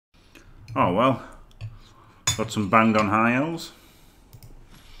Oh well. Got some banged on high elves.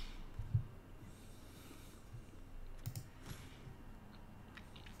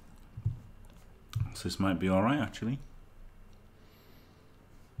 So this might be alright actually.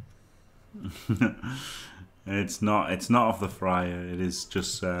 It's not off the fryer, it is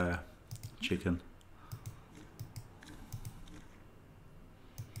just chicken.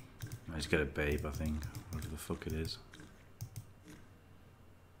 Let's get a babe, I think. Whatever the fuck it is.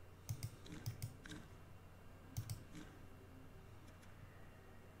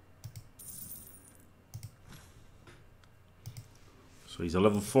 So he's a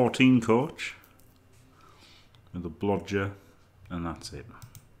level 14 coach with a blodger, and that's it.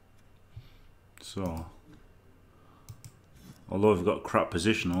 So, although we've got crap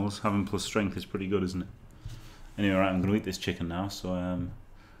positionals, having plus strength is pretty good, isn't it? Anyway, right, I'm going to eat this chicken now, so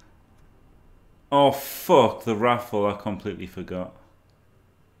oh fuck, the raffle, I completely forgot.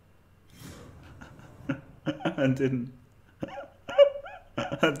 I didn't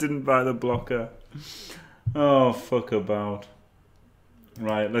buy the blocker. Oh, fuck about.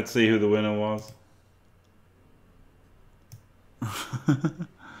 Right, let's see who the winner was.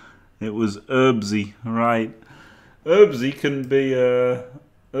 It was Herbsy, right. Herbsy can be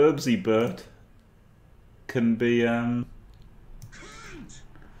Herbsy Bert can be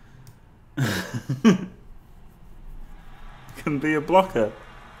can be a blocker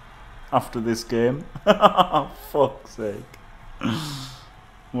after this game. Fuck's sake.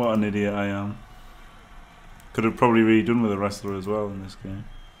 What an idiot I am. Could have probably really done with a wrestler as well in this game.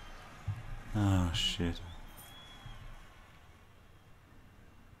 Oh shit.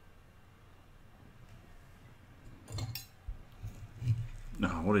 No,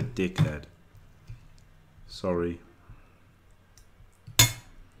 what a dickhead. Sorry.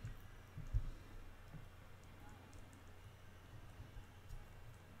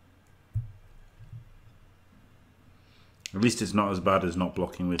 At least it's not as bad as not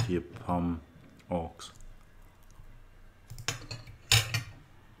blocking with your palm orcs.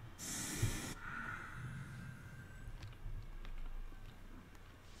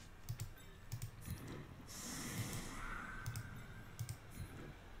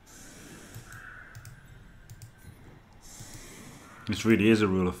 This really is a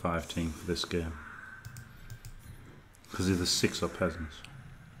rule of 5 team for this game. Because the 6 are peasants.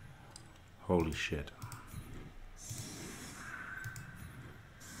 Holy shit.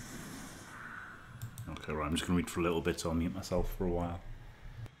 Okay, right, I'm just going to read for a little bit so I'll mute myself for a while.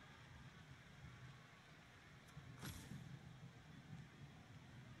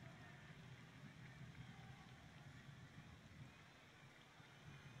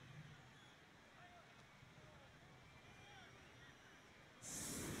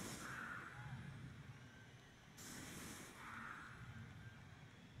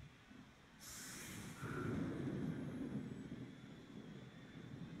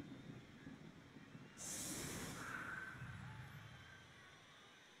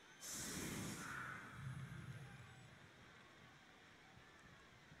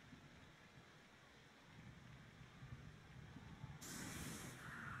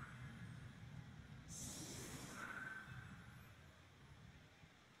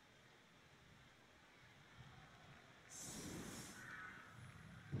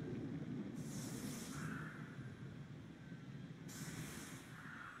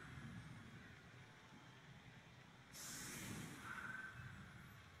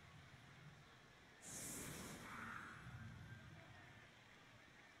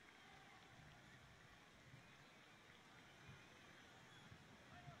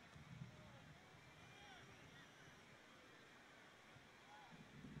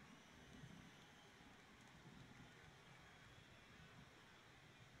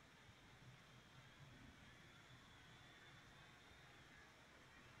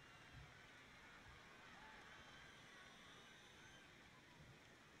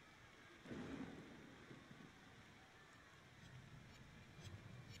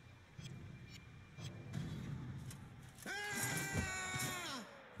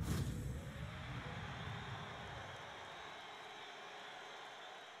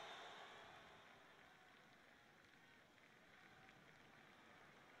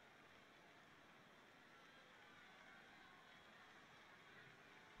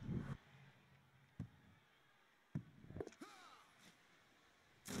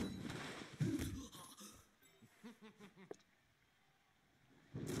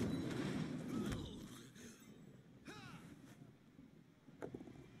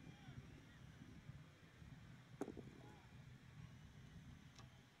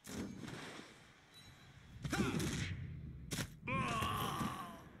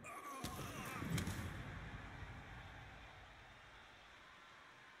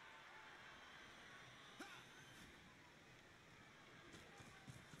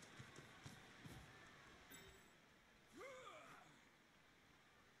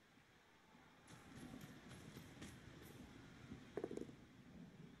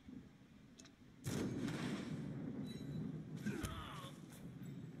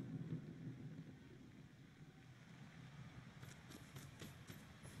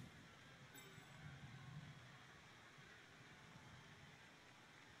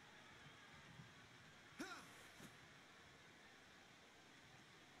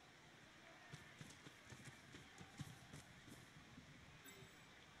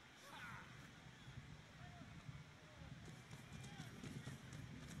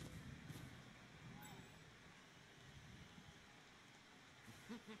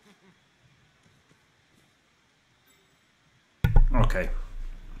 Okay.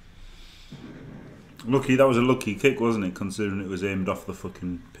 Lucky, that was a lucky kick, wasn't it? Considering it was aimed off the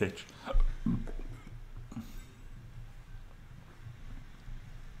fucking pitch.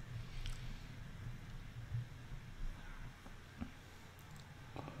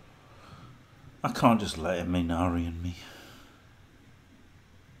 I can't just let him Minari and me.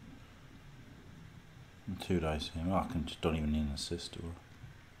 And 2 dice here. Well, I can just don't even need an assist or.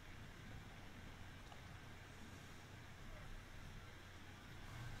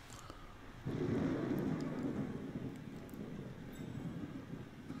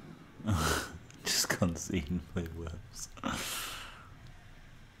 Just concede and play Wolves.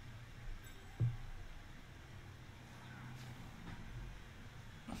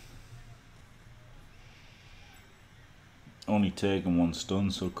 Only taken 1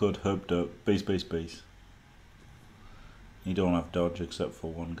 stun, so could hoped up. Base, base, base. You don't have dodge except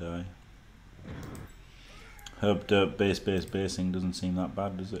for 1 guy. Hoped up, base, base, basing doesn't seem that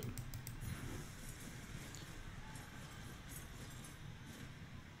bad, does it?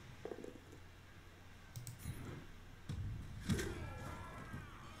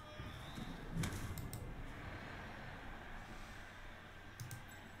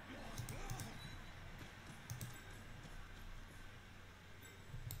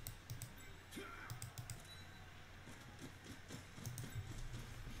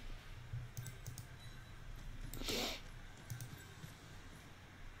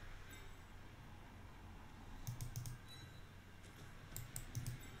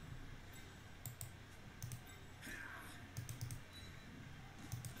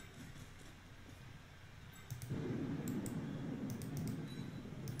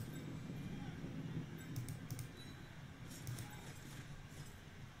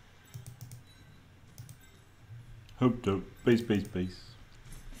 Hoped up, base, base, base.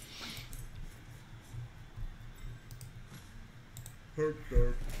 Hoped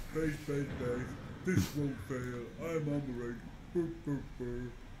up, base, base, base. This won't fail. I'm on the ring. Boop, boop, boop.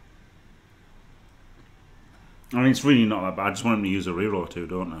 I mean, it's really not that bad. I just want him to use a reroll or 2,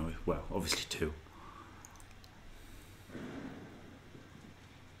 don't I? Well, obviously 2.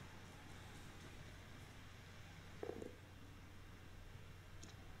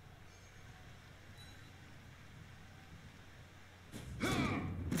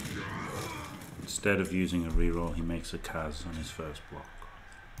 Instead of using a reroll, he makes a Kaz on his first block.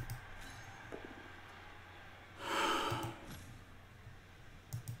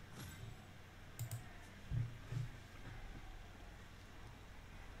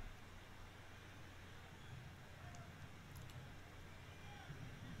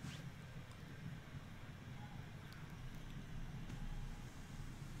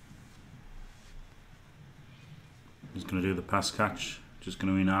 He's going to do the pass catch. Just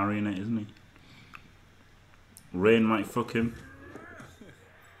going to Inari in it, isn't he? Rain might fuck him.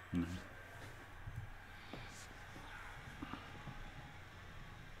 No.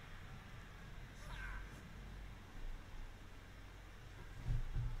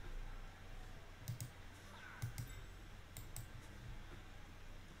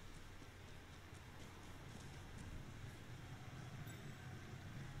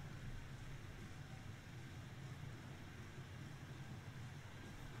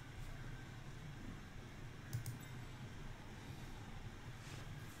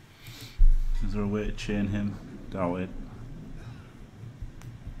 Is there a way to chain him? Doubt it.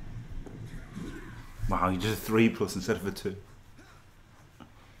 Wow, you did a 3+ instead of a 2.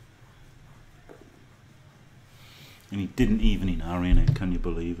 And he didn't even Inari in it, can you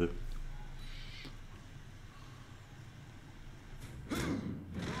believe it?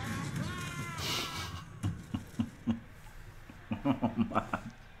 Oh man.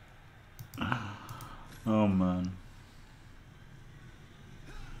 Oh man.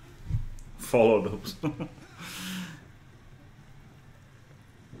 Followed ups.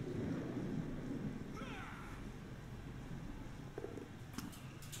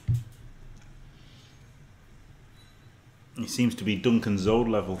 He seems to be Duncan Zode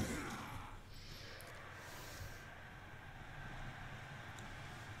level.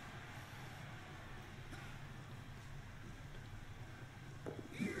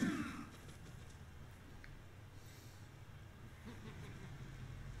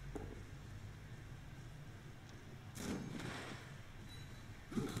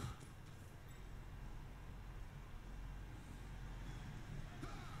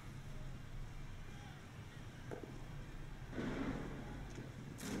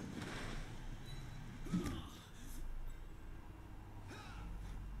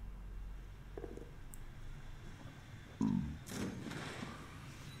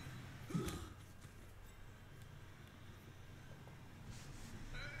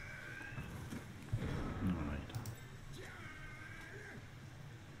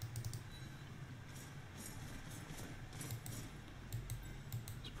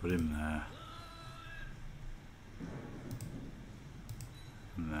 Put him there.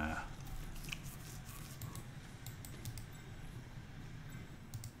 And there.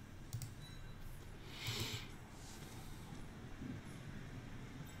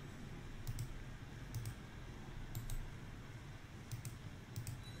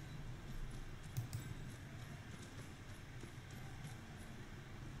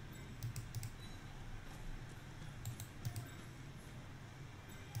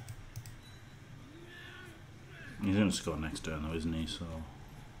 He's going to score next turn though, isn't he? So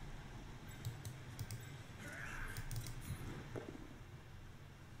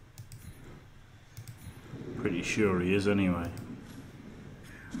pretty sure he is anyway.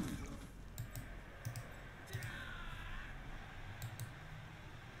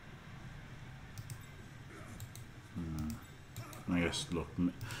 I guess, look,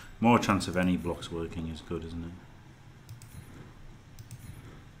 more chance of any blocks working is good, isn't it?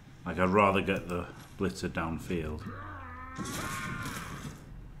 Like, I'd rather get the blitzer downfield.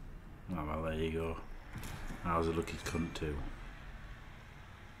 Oh, well, there you go. That was a lucky cunt too.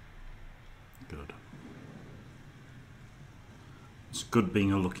 Good. It's good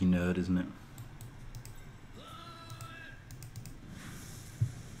being a lucky nerd, isn't it?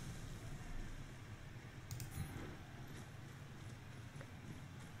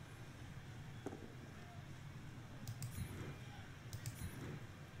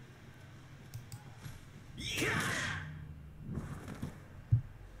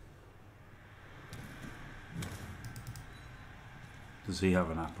 Does he have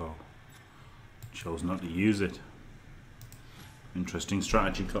an apple? Chose not to use it. Interesting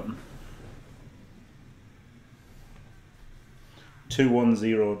strategy, Cotton.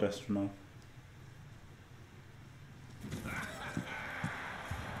 2-1-0 Destronal.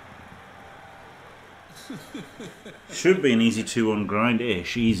 Should be an easy 2-1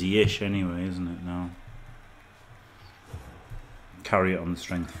 grind-ish. Easy-ish anyway, isn't it now? Carry it on the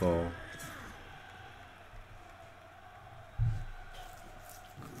strength 4.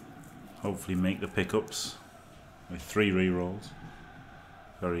 Hopefully make the pickups with 3 rerolls.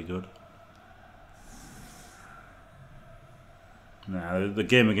 Very good. Now the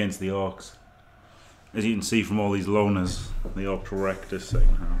game against the Orcs, as you can see from all these loners, the Orcs wrecked this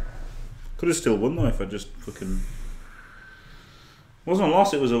second half. Could have still won though if I just fucking wasn't a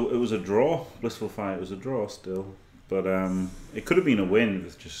loss. It was a draw. Blissful Fight. It was a draw still, but it could have been a win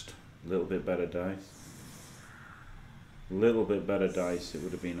with just a little bit better dice. A little bit better dice, it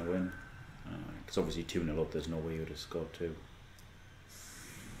would have been a win. Because obviously 2-0 up, there's no way you would have scored 2.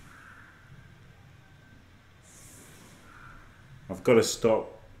 I've got to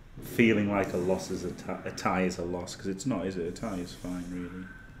stop feeling like a loss is a tie is a loss, because it's not, is it? A tie is fine, really.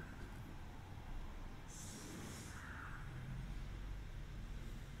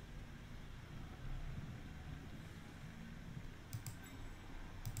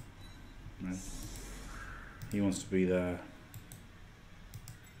 Right. He wants to be there.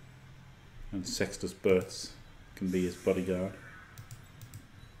 And Sextus BERTS can be his bodyguard.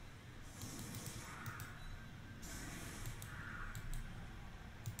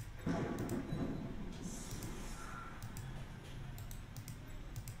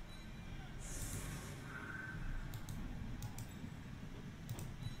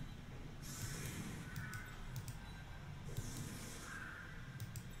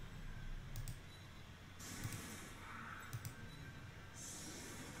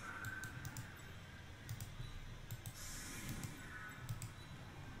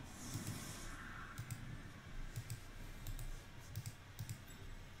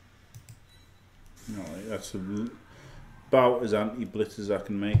 No, that's about as anti-blitz as I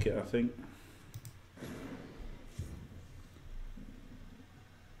can make it, I think.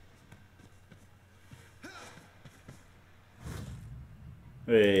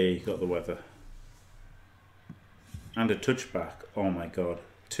 Hey, got the weather. And a touchback. Oh my god.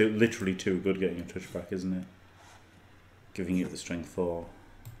 Literally too good getting a touchback, isn't it? Giving it the strength 4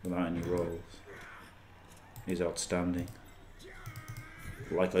 without any rolls is outstanding.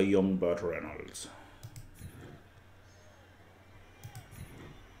 Like a young Burt Reynolds.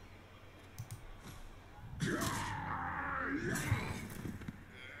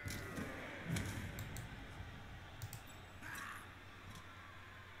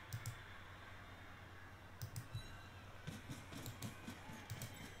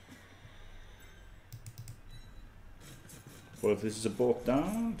 Well, if this is a bolt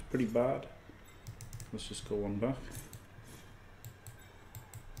down, it's pretty bad. Let's just go one back.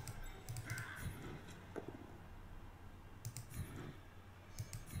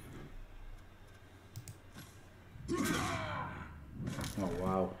 Oh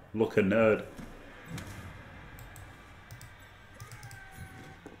wow. Look a nerd.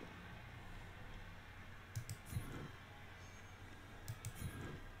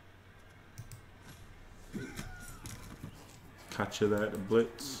 Catcher there to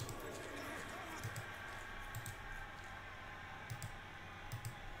blitz.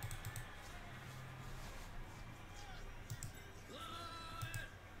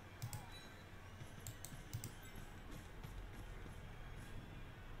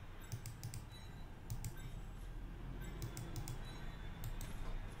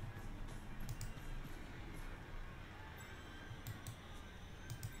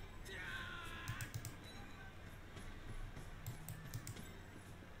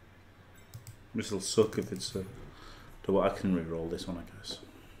 This will suck if it's a double. I can re-roll this one, I guess.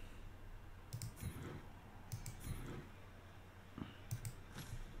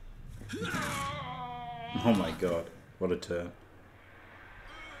 Oh my god, what a turn.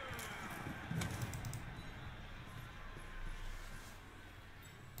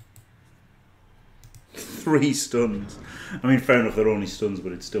 Three stuns. I mean, fair enough, they're only stuns,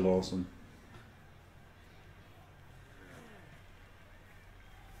 but it's still awesome.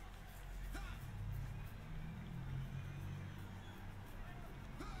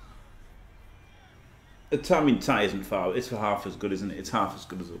 I mean, tie isn't far. It's half as good, isn't it? It's half as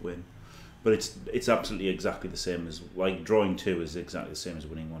good as a win, but it's absolutely exactly the same as, like, drawing 2 is exactly the same as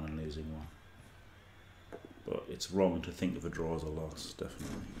winning 1 and losing 1. But it's wrong to think of a draw as a loss,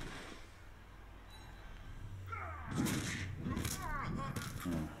 definitely.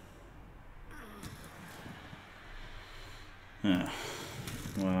 Yeah.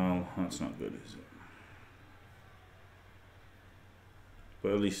 Well, that's not good, is it?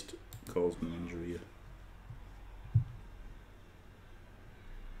 But at least caused me injury.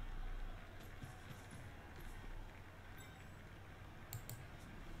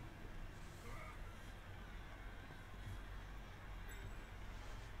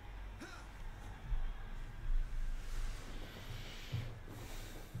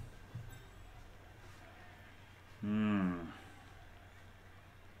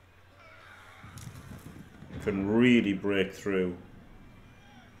 Can really break through.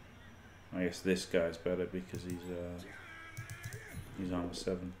 I guess this guy's better because he's armor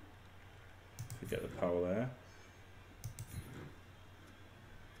 7. Forget the power there.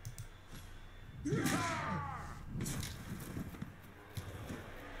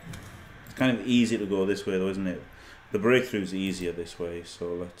 It's kind of easy to go this way though, isn't it? The breakthrough's easier this way, so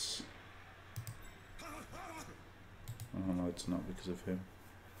let's... Oh no, it's not because of him.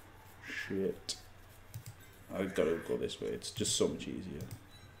 Shit. I've got to go this way, it's just so much easier.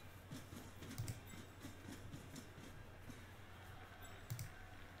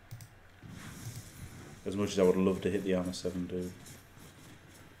 As much as I would love to hit the armor 7 dude.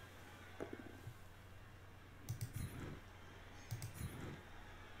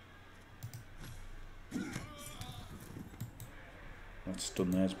 That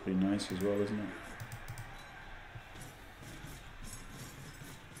stun there is pretty nice as well, isn't it?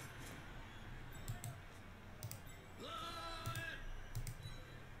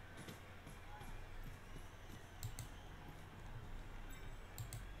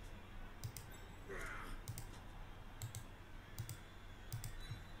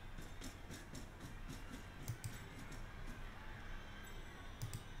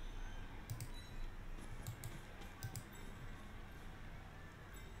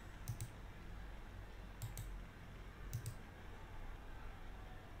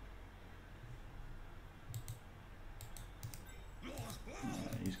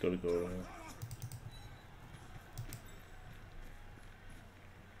 He's got to go around.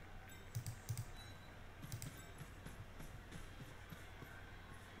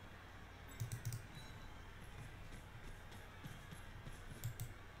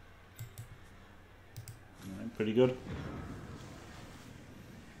 Right, pretty good.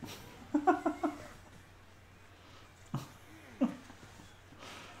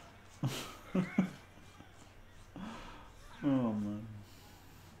 Oh man.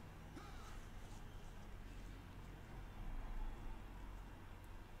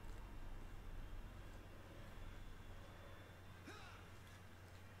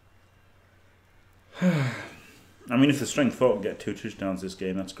 I mean, if the strength 4 can get 2 touchdowns this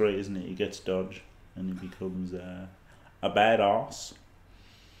game, that's great, isn't it? He gets dodge and he becomes a badass.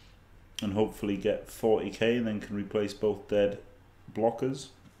 And hopefully get 40k and then can replace both dead blockers.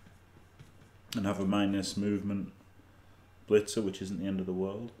 And have a minus movement blitzer, which isn't the end of the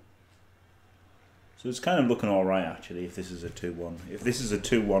world. So it's kind of looking alright actually if this is a 2-1. If this is a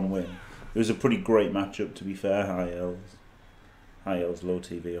 2-1 win, it was a pretty great matchup to be fair, High Elves. High Elves, low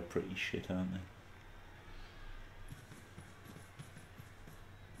TV are pretty shit, aren't they?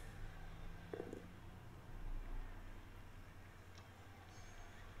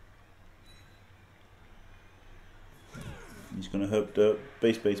 He's going to hope the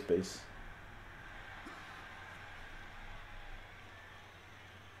base, base, base.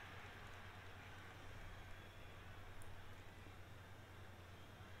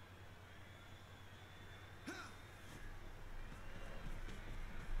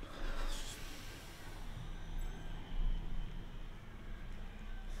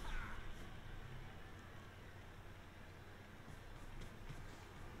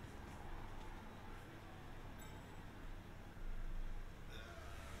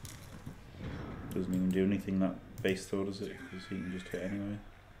 Doesn't even do anything that base throw, does it? Because he can just hit anyway.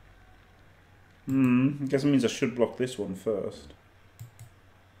 I guess it means I should block this one first.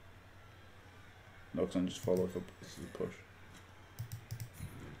 No, because I can just follow if this is a push.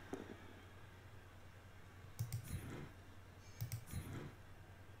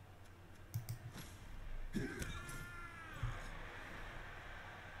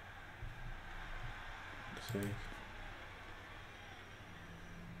 Save.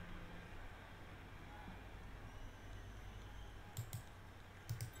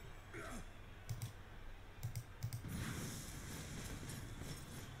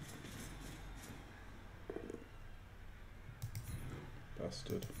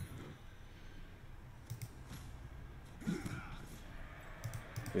 Bastard.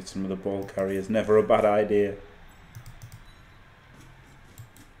 With some of the ball carriers, never a bad idea.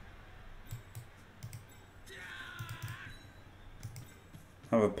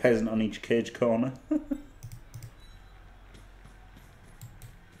 Have a peasant on each cage corner.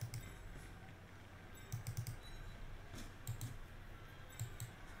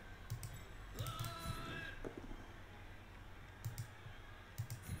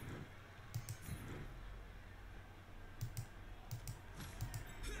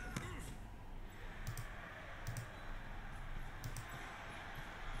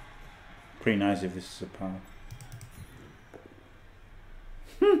 Pretty nice if this is a power.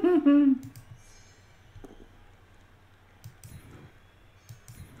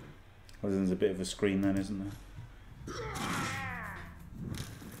 Well, there's a bit of a screen then, isn't there?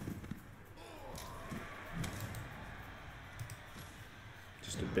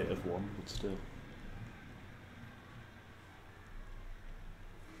 Just a bit of one, but still.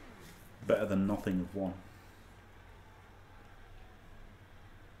 Better than nothing of one.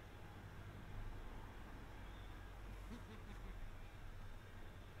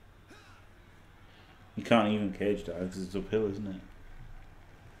 You can't even cage dive because it's uphill, isn't it?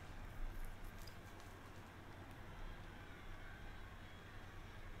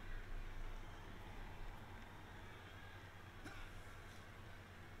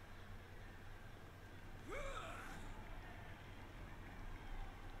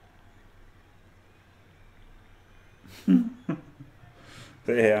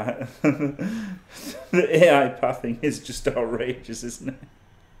 The AI, the AI pathing is just outrageous, isn't it?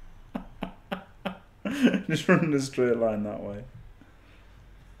 Just running a straight line that way.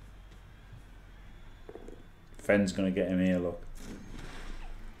 Fenn's gonna get him here, look.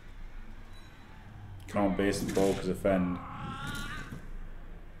 Can't base the ball because of Fen.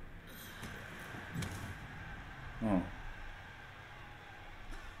 Oh.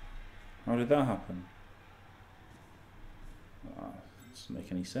 How did that happen? Doesn't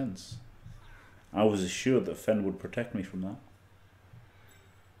make any sense. I was assured that Fen would protect me from that.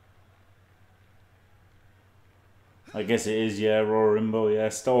 I guess it is, yeah, Raw Rimbo, yeah.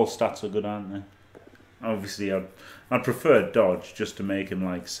 All stats are good, aren't they? Obviously, I'd prefer dodge just to make him,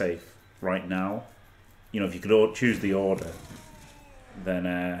 like, safe right now. You know, if you could choose the order, then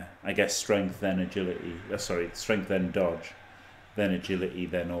I guess strength, then agility. Strength, then dodge, then agility,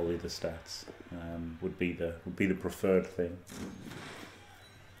 then all the other stats would be the preferred thing.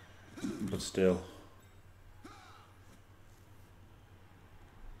 But still,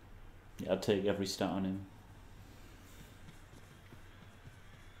 yeah, I'd take every stat on him.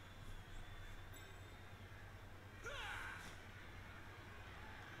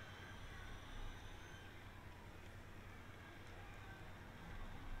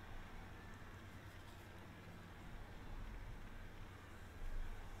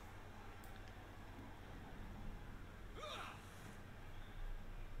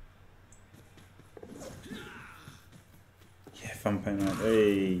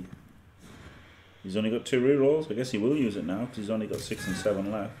 Hey, he's only got 2 rerolls. I guess he will use it now because he's only got 6 and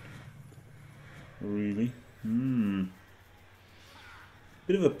 7 left. Really?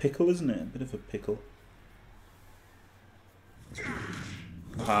 Bit of a pickle, isn't it? A bit of a pickle.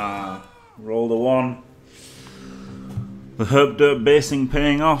 Ah, roll the 1. The herb dirt basing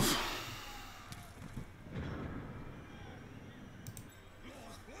paying off.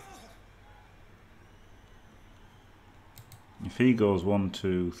 If he goes 1,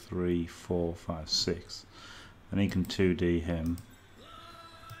 2, 3, 4, 5, 6, then he can 2D him.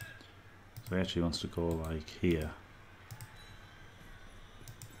 So he actually wants to go like here.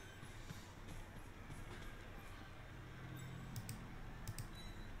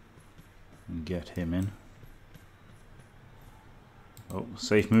 And get him in. Oh,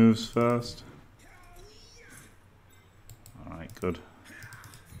 safe moves first. Alright, good.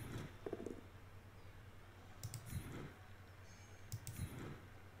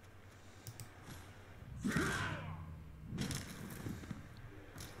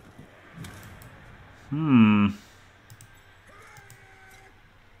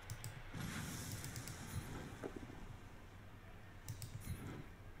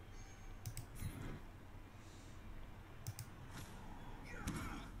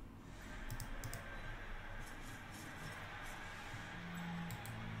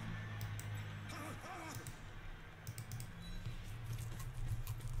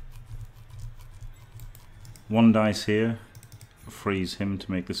 One dice here frees him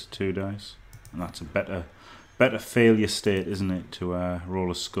to make this a 2 dice, and that's a better failure state, isn't it, to roll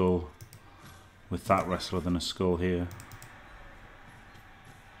a skull with that wrestler than a skull here.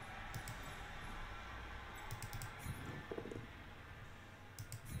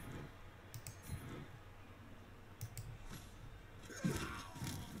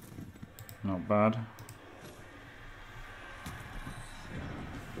 Not bad.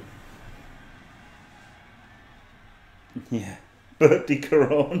 Yeah, Bertie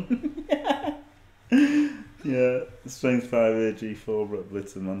Caron. Yeah, strength 5 AG4 Brett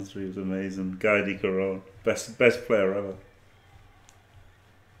Blitzer Monster, he was amazing. Guy Di Caron, best player ever.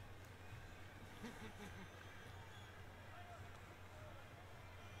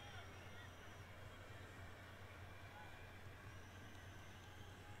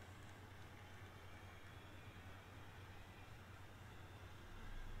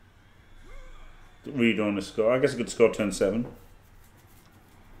 Redrawing a score. I guess I could score turn 7.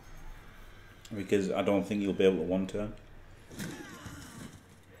 Because I don't think you'll be able to 1 turn.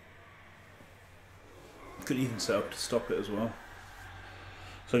 Could even set up to stop it as well.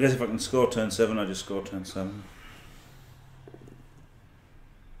 So I guess if I can score turn 7, I just score turn 7.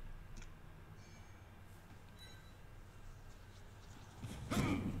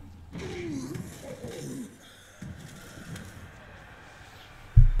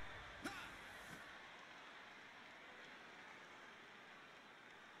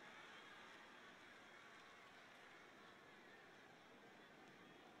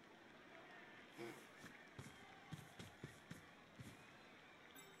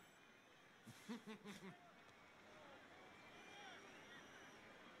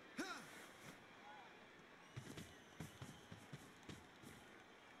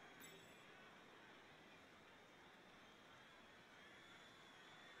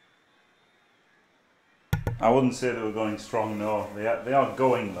 I wouldn't say they were going strong, no. They are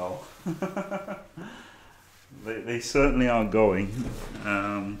going though. they certainly are going.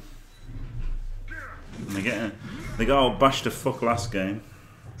 They got all bashed to fuck last game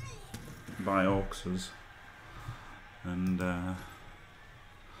by Orcs, and I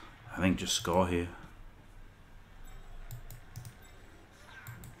think just score here.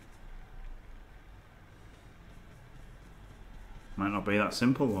 Might not be that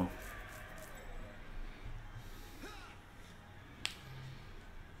simple though.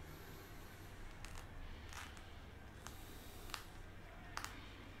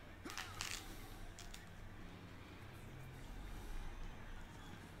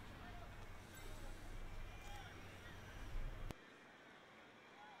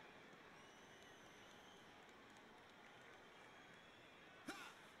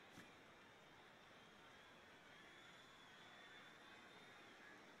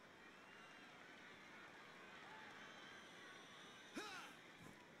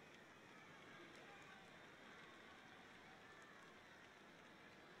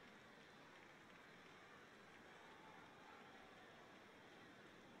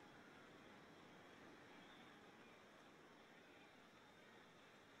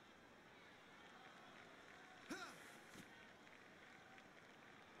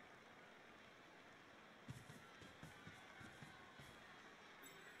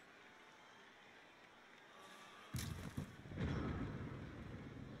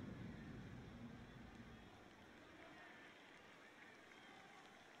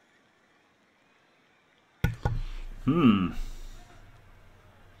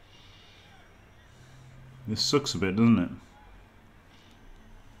 This sucks a bit, doesn't it?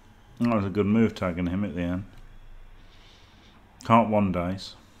 That was a good move tagging him at the end. Can't one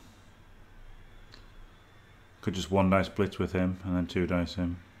dice. Could just one dice blitz with him and then two dice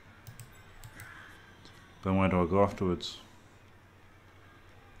him. Then where do I go afterwards?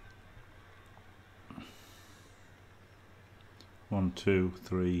 One, two,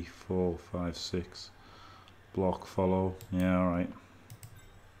 three, four, five, six. Block, follow. Yeah, alright.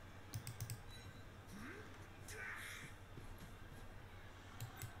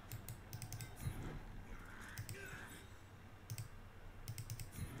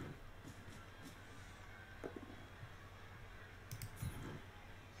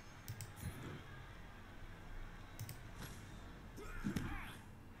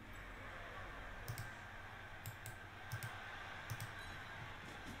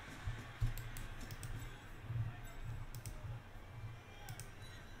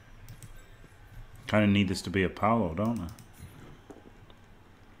 Kind of need this to be a Paolo, don't I?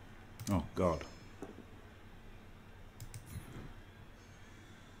 Oh God.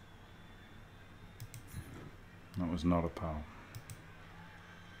 That was not a pal.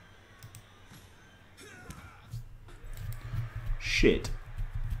 Shit.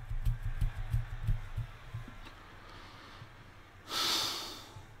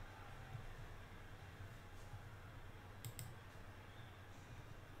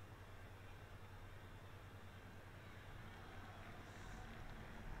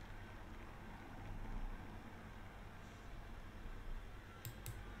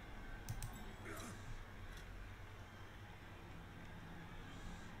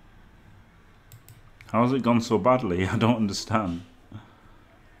 How's it gone so badly? I don't understand.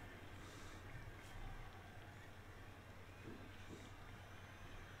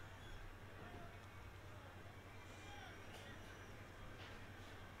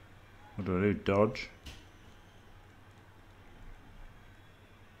 What do I do? Dodge?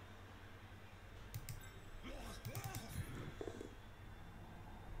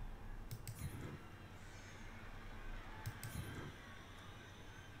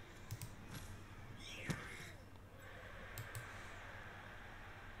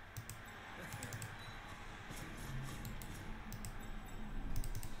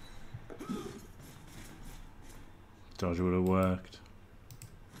 Dodge would have worked.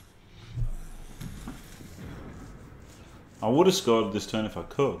 I would have scored this turn if I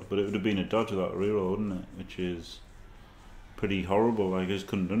could, but it would have been a dodge without a reroll, wouldn't it? Which is pretty horrible. I just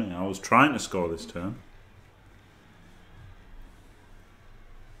couldn't have done it. I was trying to score this turn.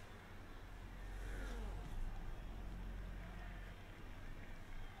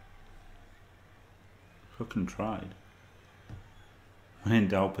 Fucking tried. When in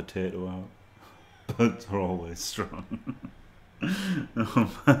doubt, potato out. Birds are always strong.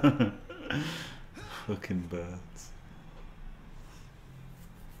 Fucking birds.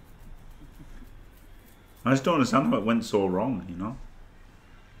 I just don't understand how it went so wrong, you know?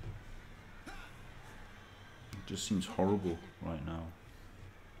 It just seems horrible right now.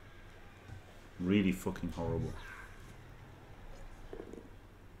 Really fucking horrible.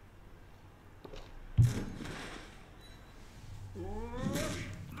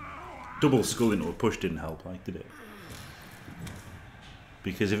 Double skull into a push didn't help, like, did it?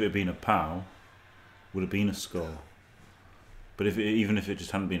 Because if it had been a POW, it would have been a score. But if it, even if it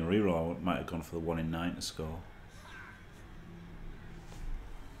just hadn't been a reroll, I might have gone for the 1 in 9 to score.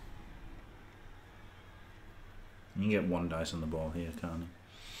 You can get 1 dice on the ball here, can't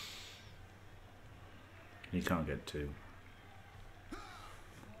you? You can't get 2.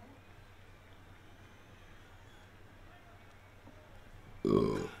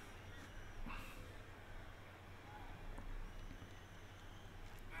 Ugh.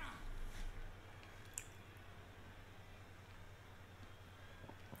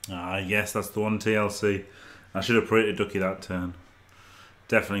 Ah, yes, that's the one TLC. I should have prayed to Ducky that turn.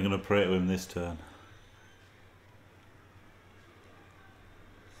 Definitely going to pray to him this turn.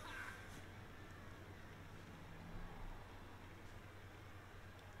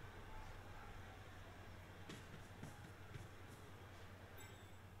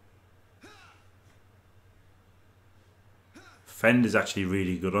 Fend is actually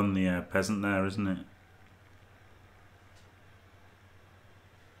really good on the peasant there, isn't it?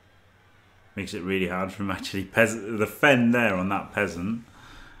 Makes it really hard for him actually. The fend there on that peasant.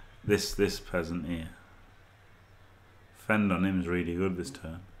 This peasant here. Fend on him is really good this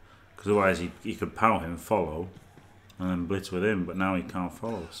turn. Because otherwise he could pow him, follow, and then blitz with him, but now he can't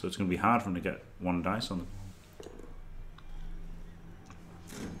follow. So it's going to be hard for him to get 1 dice on the ball.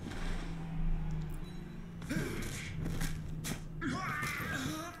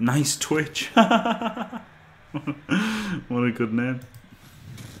 Nice twitch. What a good name.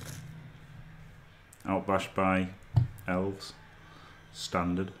 Outbashed by Elves.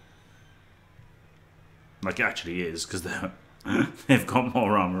 Standard. Like it actually is, because they've got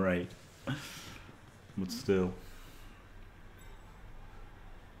more armor 8. But still.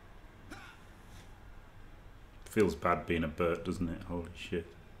 Feels bad being a Bert, doesn't it? Holy shit.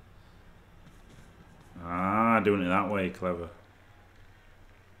 Ah, doing it that way, clever.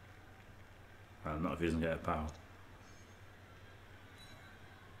 Well, not if he doesn't get a power.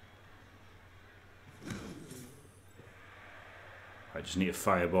 I just need to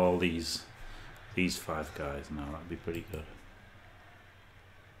fireball these 5 guys now, that'd be pretty good.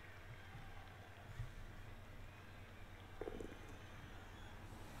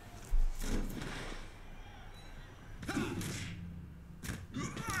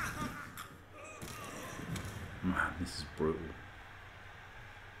 Man, this is brutal.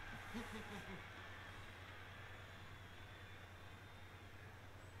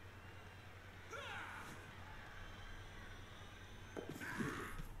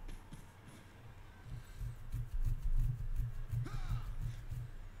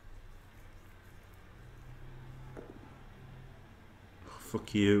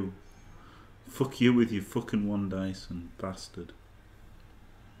 Fuck you. Fuck you with your fucking 1 dice and bastard.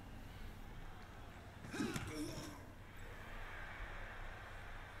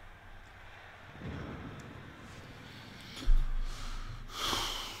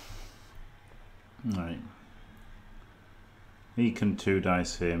 Right. He can 2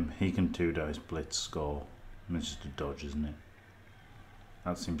 dice him, he can 2 dice blitz score. And it's just a dodge, isn't it?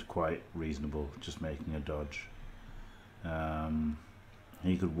 That seems quite reasonable, just making a dodge.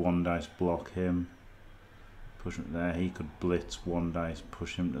 He could 1 dice block him, push him there. He could blitz 1 dice,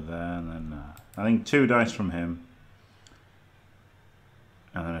 push him to there, and then I think 2 dice from him,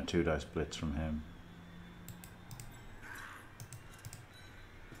 and then a 2 dice blitz from him.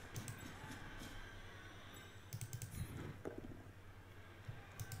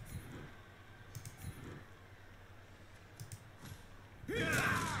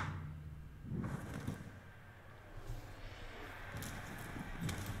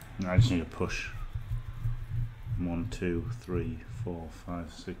 I just need to push 1, 2, 3, 4,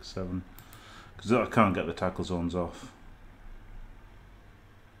 5, 6, 7 because I can't get the tackle zones off.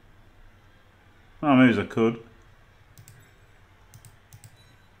 Oh, maybe I could.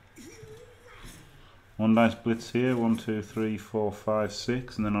 1 dice blitz here, 1, 2, 3, 4, 5,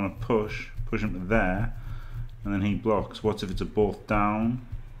 6, and then on a push him to there, and then he blocks. What if it's a both down?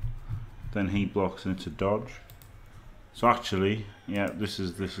 Then he blocks and it's a dodge. So actually, yeah, this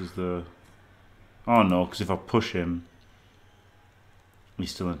is the. Oh no, because if I push him,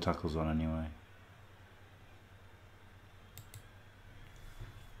 he's still in tackle zone anyway.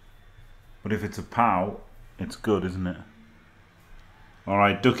 But if it's a POW, it's good, isn't it?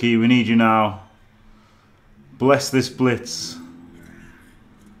 Alright, Ducky, we need you now. Bless this blitz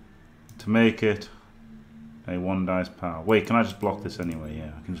to make it a 1 dice POW. Wait, can I just block this anyway?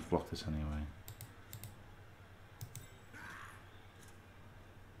 Yeah, I can just block this anyway.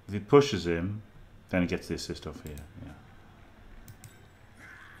 If he pushes him, then he gets the assist off here. Yeah.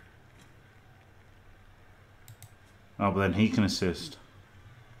 Oh, but then he can assist.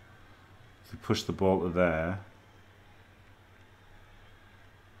 If you push the ball to there,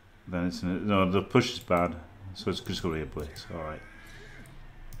 then it's no. The push is bad, so it's just going to be a blitz. All right.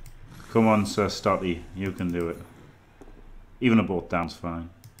 Come on, Sir Stotty, you can do it. Even a bolt down's fine.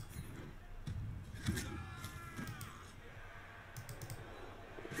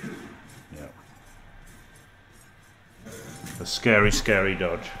 A scary, scary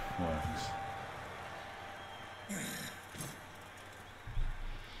dodge. Works.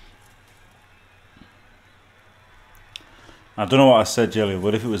 I don't know what I said, Jelly,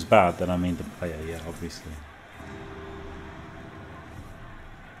 but if it was bad, then I mean the player, yeah, obviously.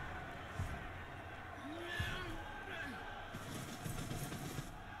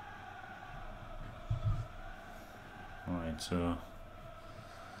 Alright, so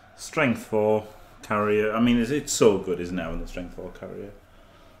strength 4. Carrier. I mean, it's so good, isn't it, having the strength 4 carrier?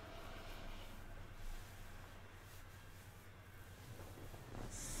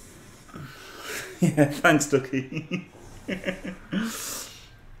 Yeah, thanks, Ducky.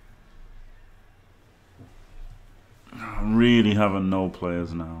 I'm really having no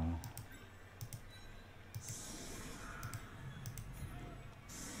players now.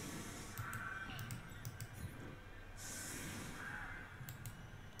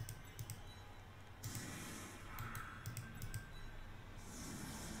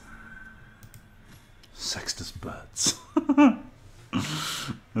 Sextus BERTS.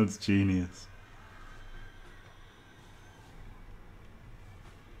 That's genius.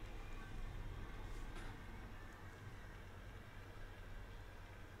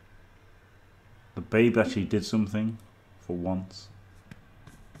 Babe actually did something for once.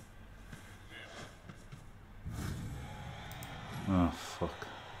 Oh, fuck.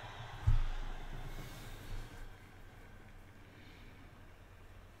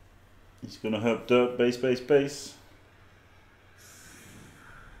 He's going to help Dirt, base, base, base.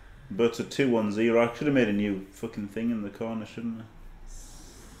 But a 2-1-0. I should have made a new fucking thing in the corner, shouldn't I?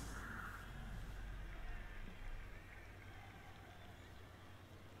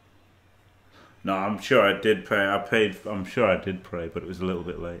 No, I'm sure I did pray. I'm sure I did pray, but it was a little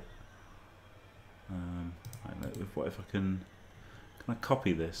bit late. What if I can I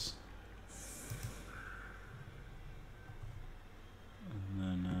copy this?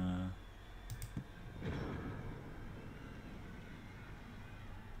 And then,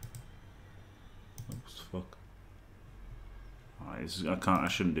 oops, fuck. I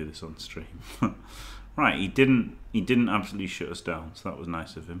shouldn't do this on stream. Right, he didn't absolutely shut us down, so that was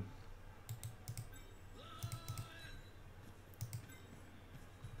nice of him.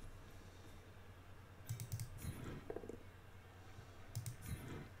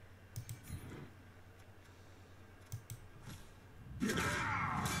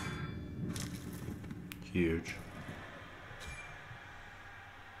 Huge.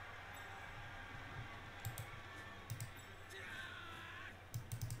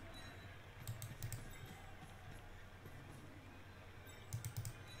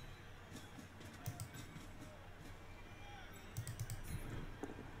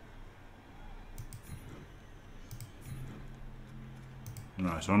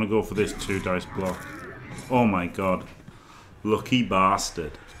 Right, so I want to go for this 2 dice block. Oh my god. Lucky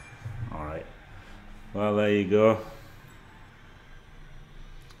bastard. Alright. Well, there you go.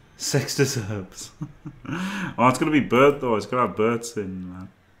 Sextus Herbs. Oh, it's going to be Bert, though. It's going to have Berts in, man.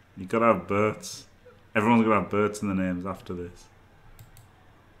 You've got to have Berts. Everyone's going to have Berts in the names after this.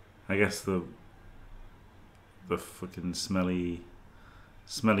 I guess the fucking smelly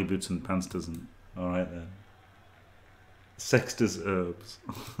boots and pants doesn't. Alright, then. Sextus Herbs.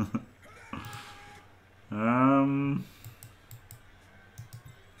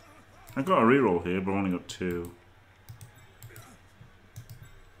 I got a reroll here, but I only got 2.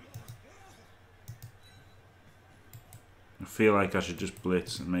 I feel like I should just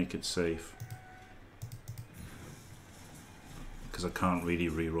blitz and make it safe. Because I can't really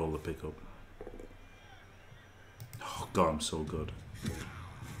reroll the pickup. Oh god, I'm so good.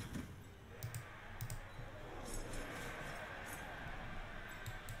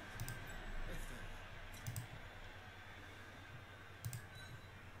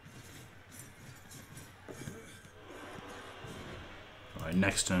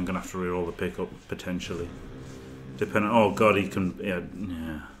 Next turn, I'm gonna have to reroll the pickup potentially. Depending. Oh god, he can.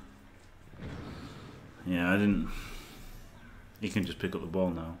 Yeah. I didn't. He can just pick up the ball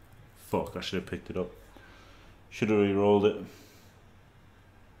now. Fuck! I should have picked it up. Should have rerolled it.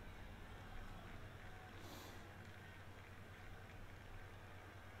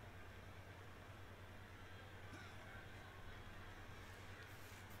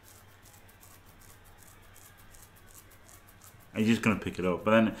 He's just gonna pick it up,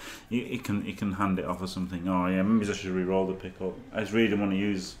 but then he can hand it off or something. Oh yeah, maybe I should re-roll the pickup. I just really didn't want to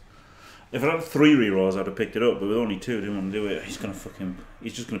use. If I had 3 re-rolls, I'd have picked it up, but with only 2, I didn't want to do it. He's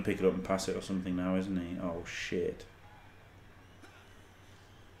just gonna pick it up and pass it or something now, isn't he? Oh shit.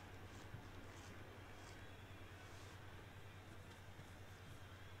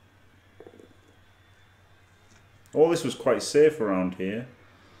 All this was quite safe around here,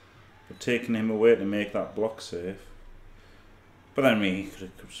 but taking him away to make that block safe. But then he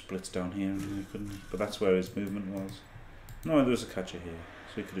could have splits down here, couldn't he? But that's where his movement was. No, there was a catcher here,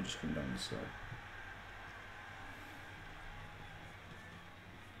 so he could have just come down this side.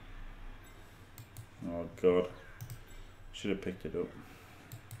 Oh god. Should have picked it up.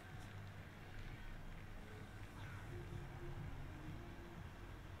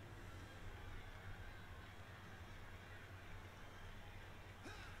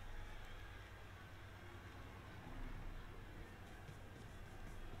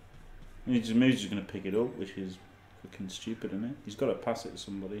 Maybe he's just going to pick it up, which is fucking stupid, isn't it? He's got to pass it to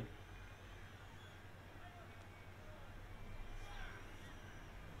somebody.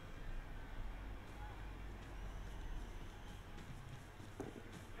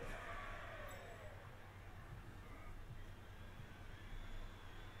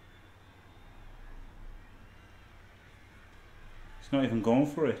 He's not even going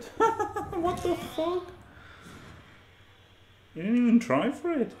for it. What the fuck? He didn't even try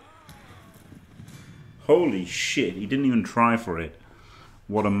for it. Holy shit, he didn't even try for it.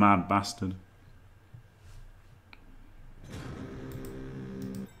 What a mad bastard.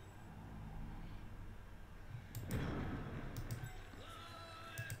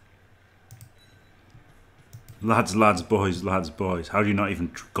 Lads, lads, boys, lads, boys. How do you not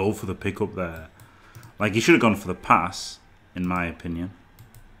even go for the pickup there? Like, he should have gone for the pass, in my opinion.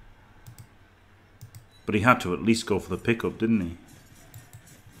 But he had to at least go for the pickup, didn't he?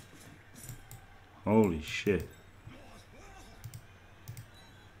 Holy shit.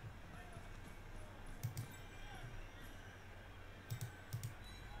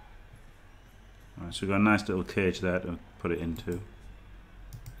 Alright, so we've got a nice little cage there to put it into.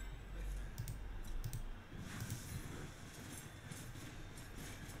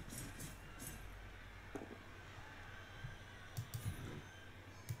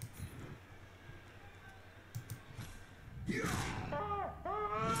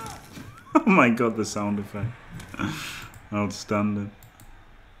 Oh my god, the sound effect. Outstanding.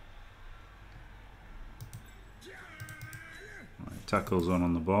 Right, tackles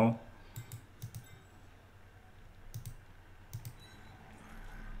on the ball.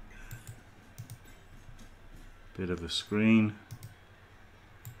 Bit of a screen.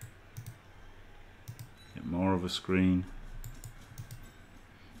 Get more of a screen.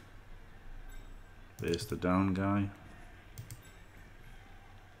 There's the down guy.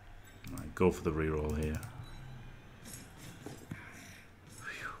 Right, go for the reroll here.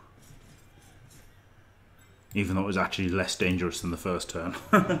 Whew. Even though it was actually less dangerous than the first turn.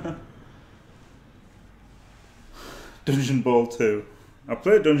 Dungeon Ball 2. I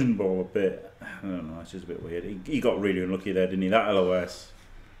played Dungeon Ball a bit. I don't know, it's just a bit weird. He got really unlucky there, didn't he? That LOS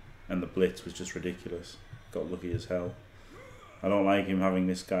and the Blitz was just ridiculous. Got lucky as hell. I don't like him having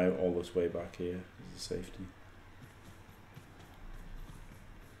this guy all this way back here as a safety.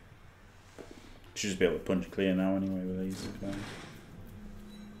 Should just be able to punch clear now anyway with these guys.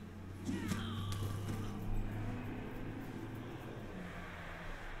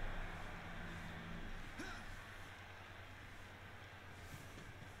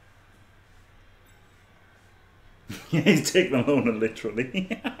 Yeah, he's taking the loner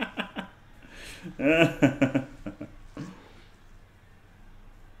literally. Right.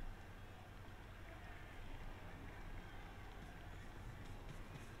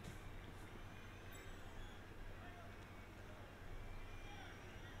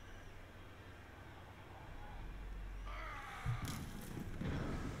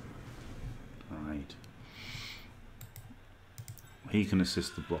 He can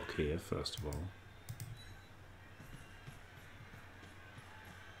assist the block here, first of all.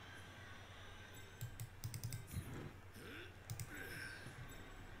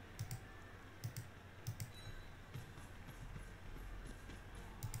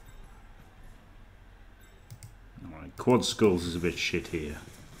 Quad skulls is a bit shit here,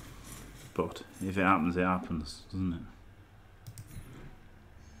 but if it happens, doesn't it?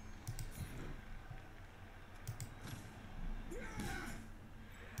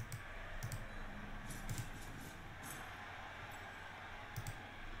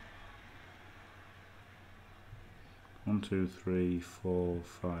 One, two, three, 4,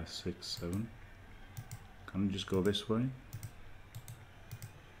 5, 6, 7. Can I just go this way?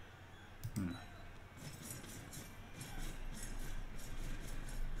 Yeah.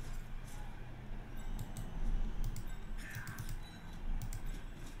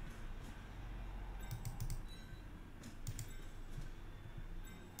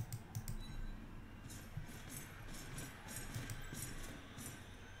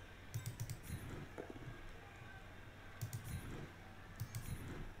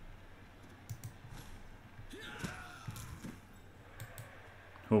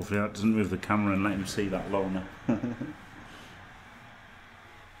 Hopefully that doesn't move the camera and let him see that loner.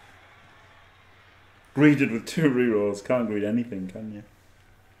 Greeted with 2 rerolls, can't greet anything, can you?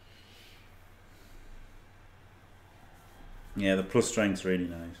 Yeah, the plus strength's really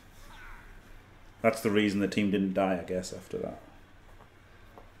nice. That's the reason the team didn't die, I guess, after that.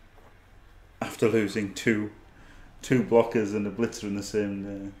 After losing two blockers and a blitzer in the same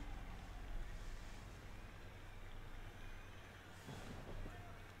day.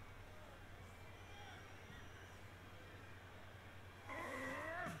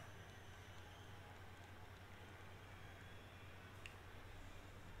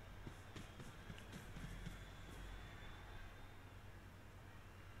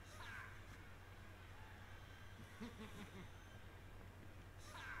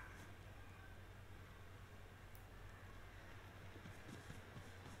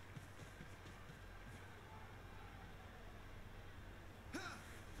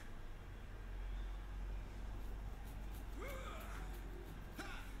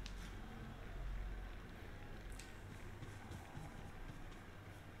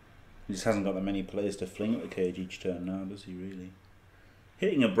 He just hasn't got that many players to fling at the cage each turn now, does he really?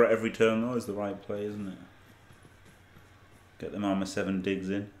 Hitting a Brett every turn though is the right play, isn't it? Get them armor 7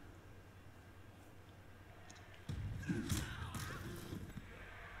 digs in.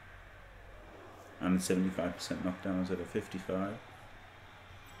 And 75% knockdown instead of 55.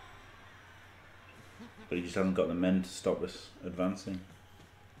 But he just hasn't got the men to stop us advancing.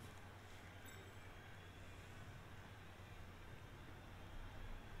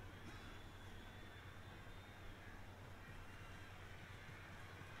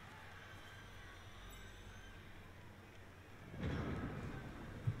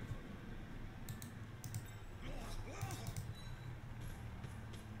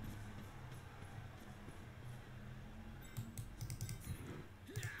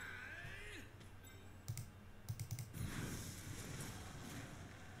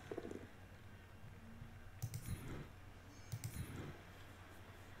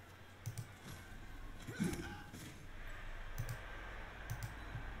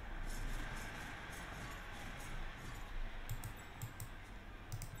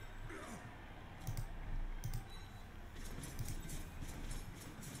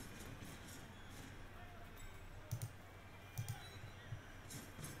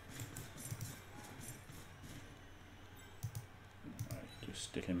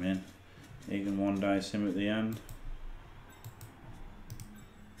 Stick him in. You can one dice him at the end.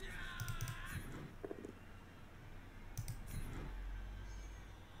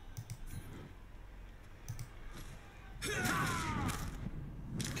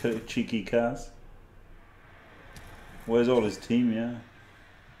 Cheeky Kaz. Where's all his team? Yeah.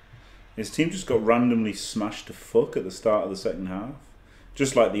 His team just got randomly smashed to fuck at the start of the second half.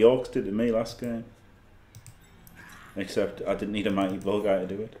 Just like the Orcs did to me last game. Except I didn't need a mighty blow guy to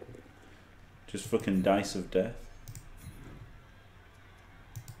do it. Just fucking dice of death.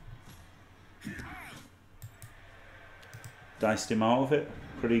 Diced him out of it.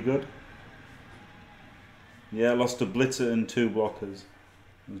 Pretty good. Yeah, lost a blitzer and 2 blockers.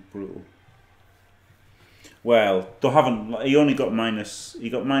 It was brutal. Well, they haven't. He only got minus. He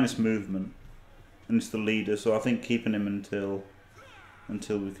got minus movement, and it's the leader. So I think keeping him until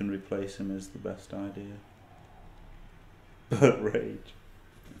we can replace him is the best idea. But rage.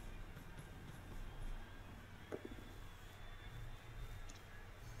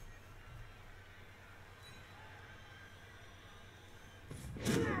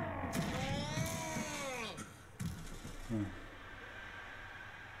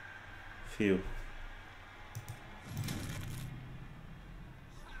 Phew.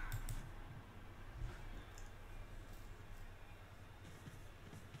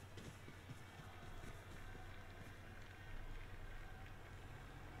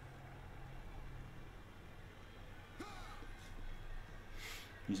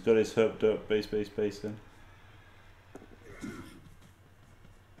 He's got his herped up base then.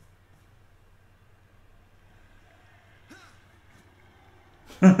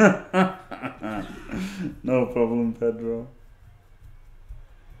 No problem, Pedro.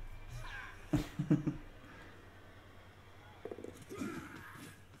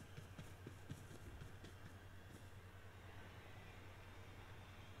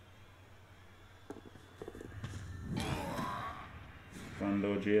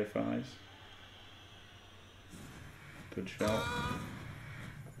 Brando GFIs. Good shot.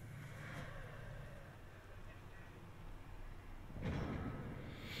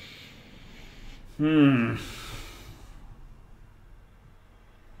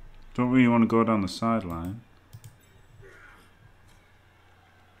 Don't really want to go down the sideline.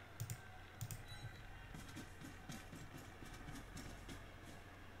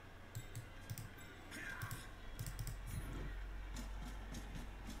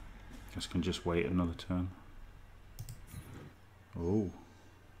 Guess can just wait another turn. Oh.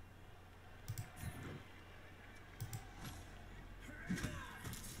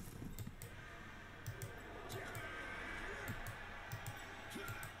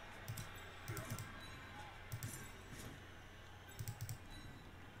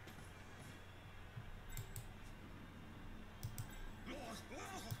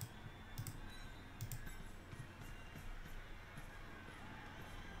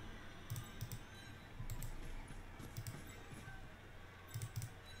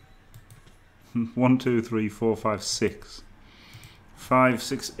 One, two, three, four, five, six. 5,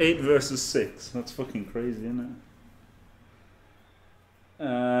 6, 8 versus 6. That's fucking crazy, isn't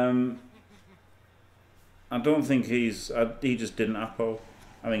it? I don't think he just didn't Apo.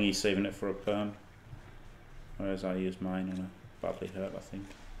 I think he's saving it for a perm. Whereas I used mine and I badly hurt, I think.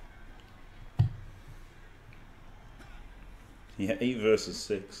 Yeah, 8 versus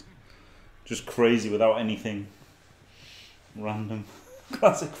 6. Just crazy without anything random.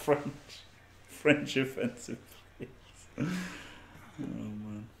 Classic French offensive plays.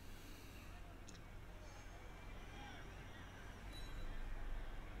 man.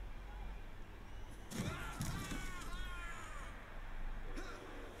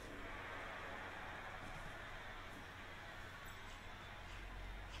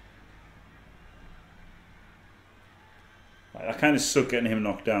 I kind of suck getting him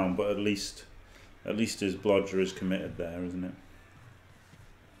knocked down, but at least his blodger is committed there, isn't it?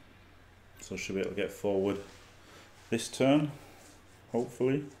 So I should be able to get forward this turn,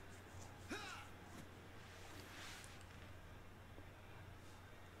 hopefully.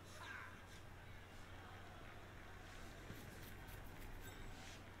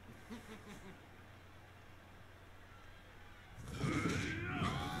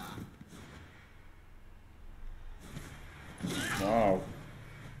 Wow.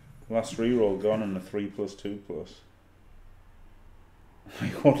 Last reroll gone and a 3+2+.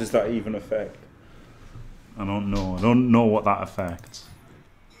 What does that even affect? I don't know. I don't know what that affects.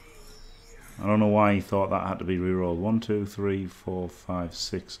 I don't know why he thought that had to be rerolled. 1, 2, 3, 4, 5,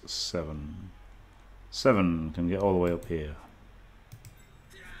 6, 7. 7 can get all the way up here.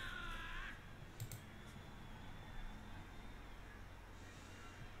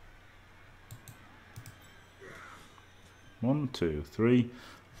 One, 2, 3,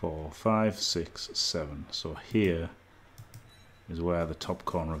 4, 5, 6, 7. So here is where the top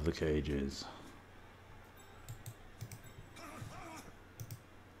corner of the cage is.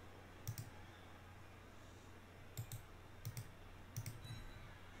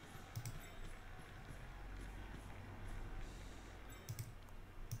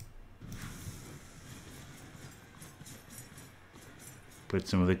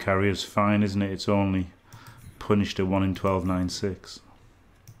 Blitzing with the carrier's fine, isn't it? It's only punished a 1 in 12, 9, 6.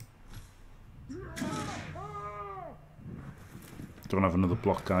 Don't have another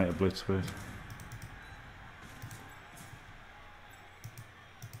block guy to blitz with.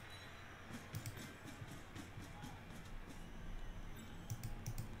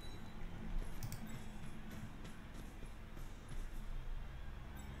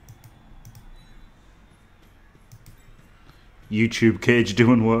 YouTube cage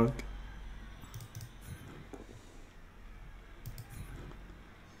doing work.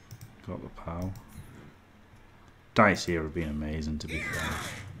 Got the POW. Dice here have been amazing, to be fair.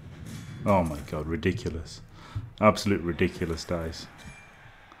 Oh my god, ridiculous. Absolute ridiculous dice.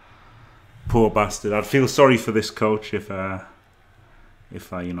 Poor bastard. I'd feel sorry for this coach if I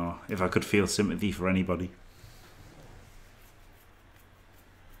could feel sympathy for anybody.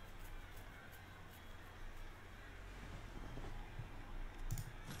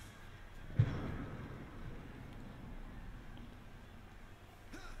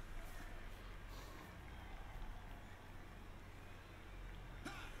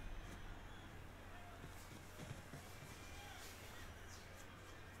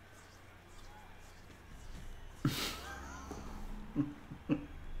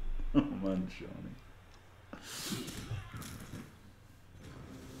 Oh man, Johnny.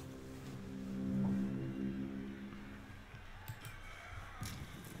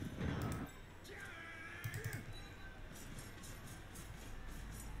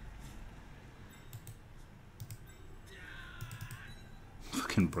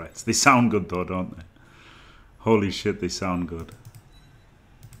 Fucking Bretts. They sound good though, don't they? Holy shit, they sound good.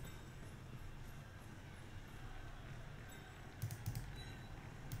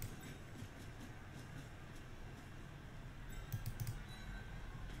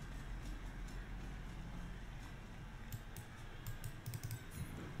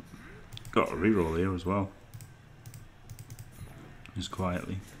 Got a reroll here as well. Just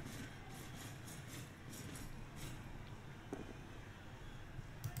quietly.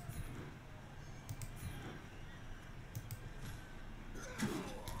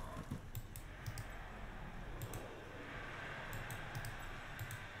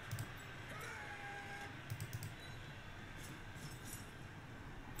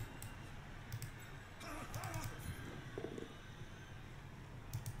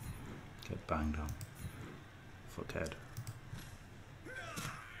 Get banged on. Fuckhead.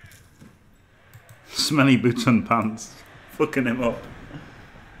 Smelly boots and pants. Fucking him up.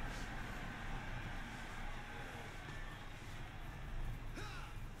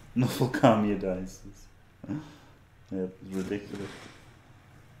 Nuffle calm your dice. Yeah, it's ridiculous.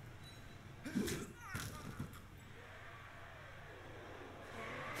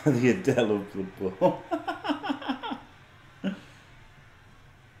 The Adele of Blood Bowl.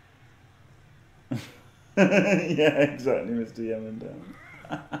 Yeah, exactly, Mr. Yemendown.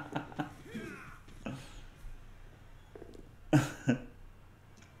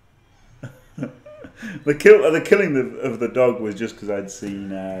 The killing of the dog was just because I'd seen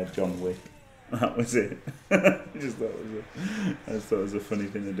John Wick. That was it. I just thought it was a funny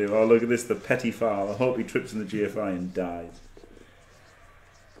thing to do. Oh, look at this, the petty foul. I hope he trips in the GFI and dies.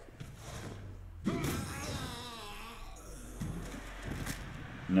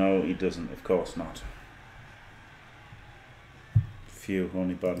 No, he doesn't. Of course not. Phew,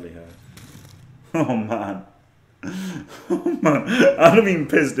 only badly hurt. Oh man. Oh man, I'd have been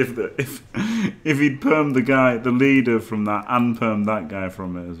pissed if he'd permed the leader from that, and permed that guy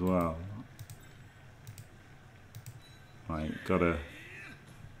from it as well. Right, gotta.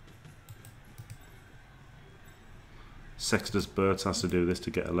 Sextus BERTS has to do this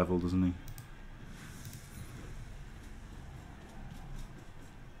to get a level, doesn't he?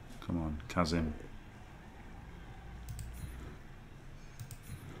 Come on, Kazim.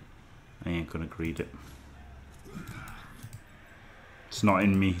 I ain't gonna greet it. It's not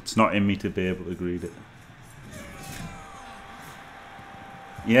in me. It's not in me to be able to greet it.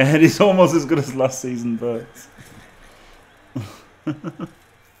 Yeah, it is almost as good as last season, BERTS.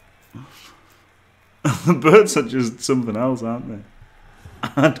 The BERTS are just something else, aren't they?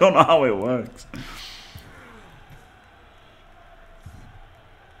 I don't know how it works.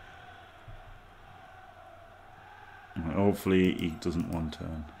 Hopefully he doesn't one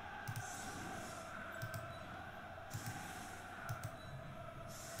turn.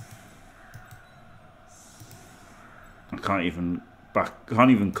 I can't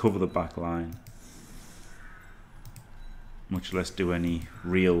even cover the back line, much less do any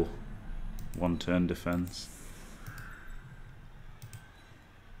real one-turn defense.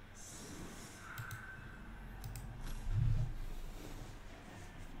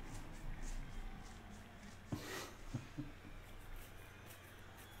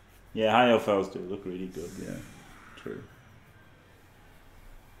 Yeah, high elves do look really good. Yeah, true.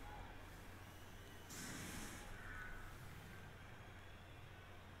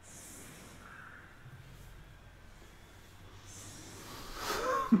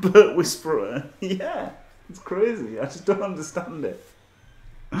 But Whisperer, yeah, it's crazy. I just don't understand it.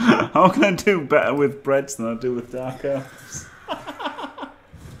 How can I do better with Breads than I do with Dark Elves?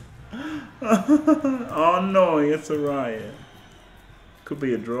 Oh no, he gets a riot. Could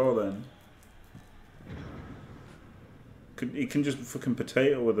be a draw then. He can just fucking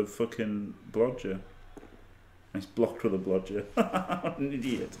potato with a fucking blodger. He's blocked with a blodger. An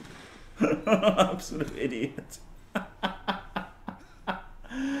idiot. Absolute idiot.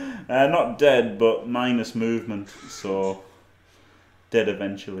 Not dead, but minus movement, so dead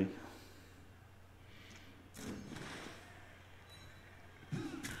eventually.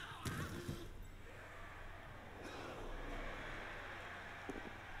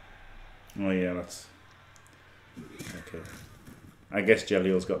 Oh yeah, that's okay. I guess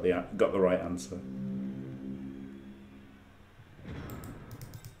Jelliel's got the right answer.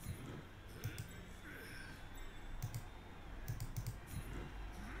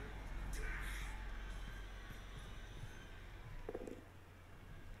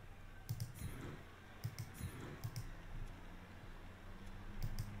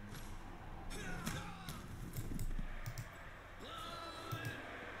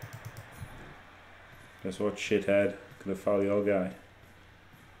 Guess what, shithead? Could have fouled your guy.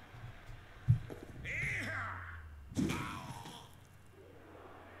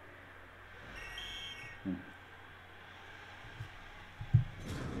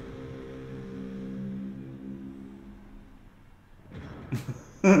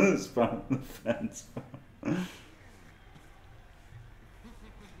 Spam the fence.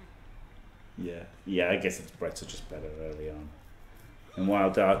 Yeah, I guess its Brett's are just better early on. And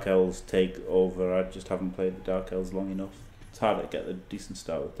while Dark Elves take over, I just haven't played the Dark Elves long enough. It's hard to get a decent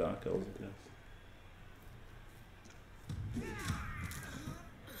start with Dark Elves, I guess.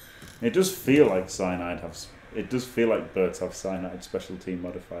 It does feel like it does feel like BERTS have Cyanide special team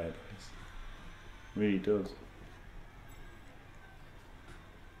modifier dice. It really does.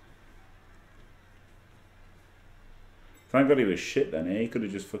 Thank God he was shit then, eh? He could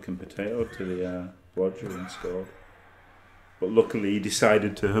have just fucking potatoed to the blodger and scored. But luckily he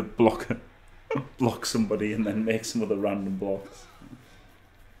decided to block somebody and then make some other random blocks.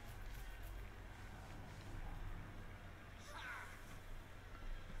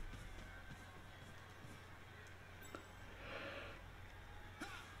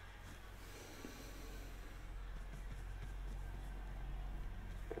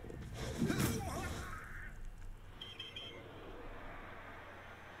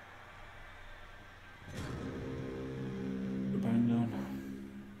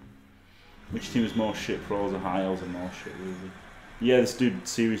 Which team is more shit, pros or high elves are more shit, really? Yeah, this dude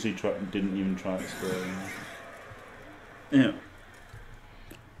seriously didn't even try to score. Yeah.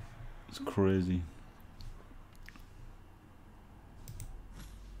 It's crazy.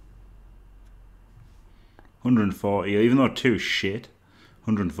 $140, even though 2 is shit,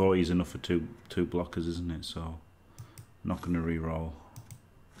 140 is enough for two blockers, isn't it? So, not going to re-roll.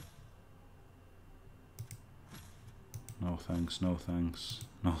 No thanks, no thanks,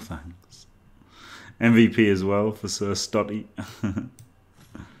 no thanks. MVP as well for Sir Stotty.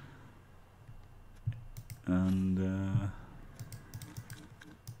 And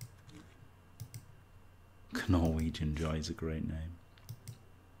Norwegian Joy is a great name.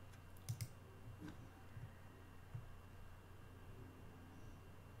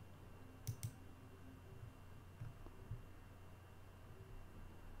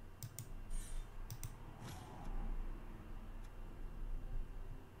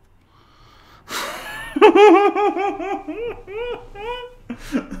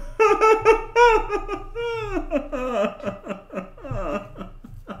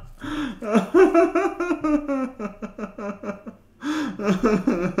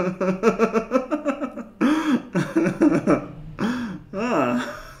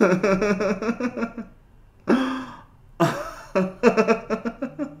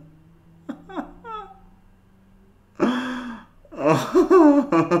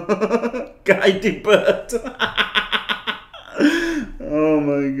 Guy Bert. Oh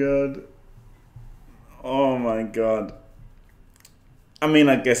my god. Oh my god. I mean,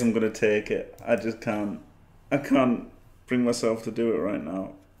 I guess I'm gonna take it. I just can't. I can't bring myself to do it right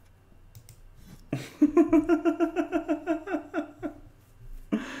now.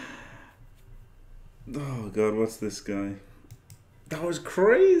 Oh god, what's this guy? That was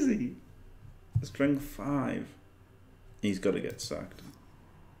crazy. Strength 5. He's got to get sacked.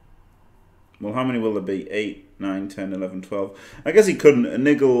 Well, how many will there be? 8, 9, 10, 11, 12. I guess he couldn't. A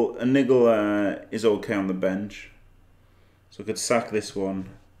niggle is okay on the bench. So I could sack this one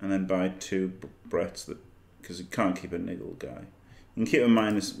and then buy 2 Brets, because you can't keep a niggle guy. You can keep a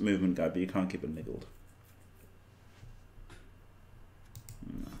minus movement guy, but you can't keep a niggled.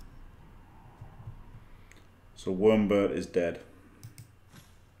 No. So Wormbird is dead.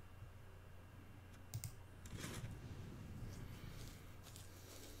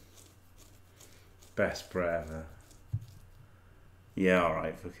 Best Bret ever. Yeah,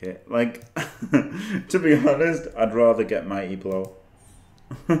 alright, fuck it. Like, to be honest, I'd rather get Mighty Blow.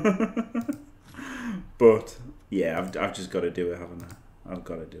 But, yeah, I've just got to do it, haven't I? I've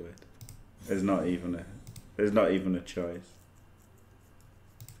got to do it. There's not even a choice.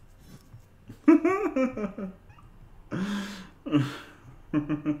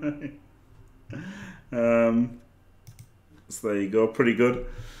 So there you go, pretty good.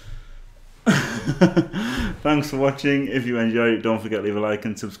 Thanks for watching. If you enjoyed it, don't forget to leave a like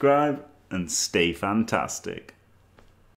and subscribe, and stay fantastic.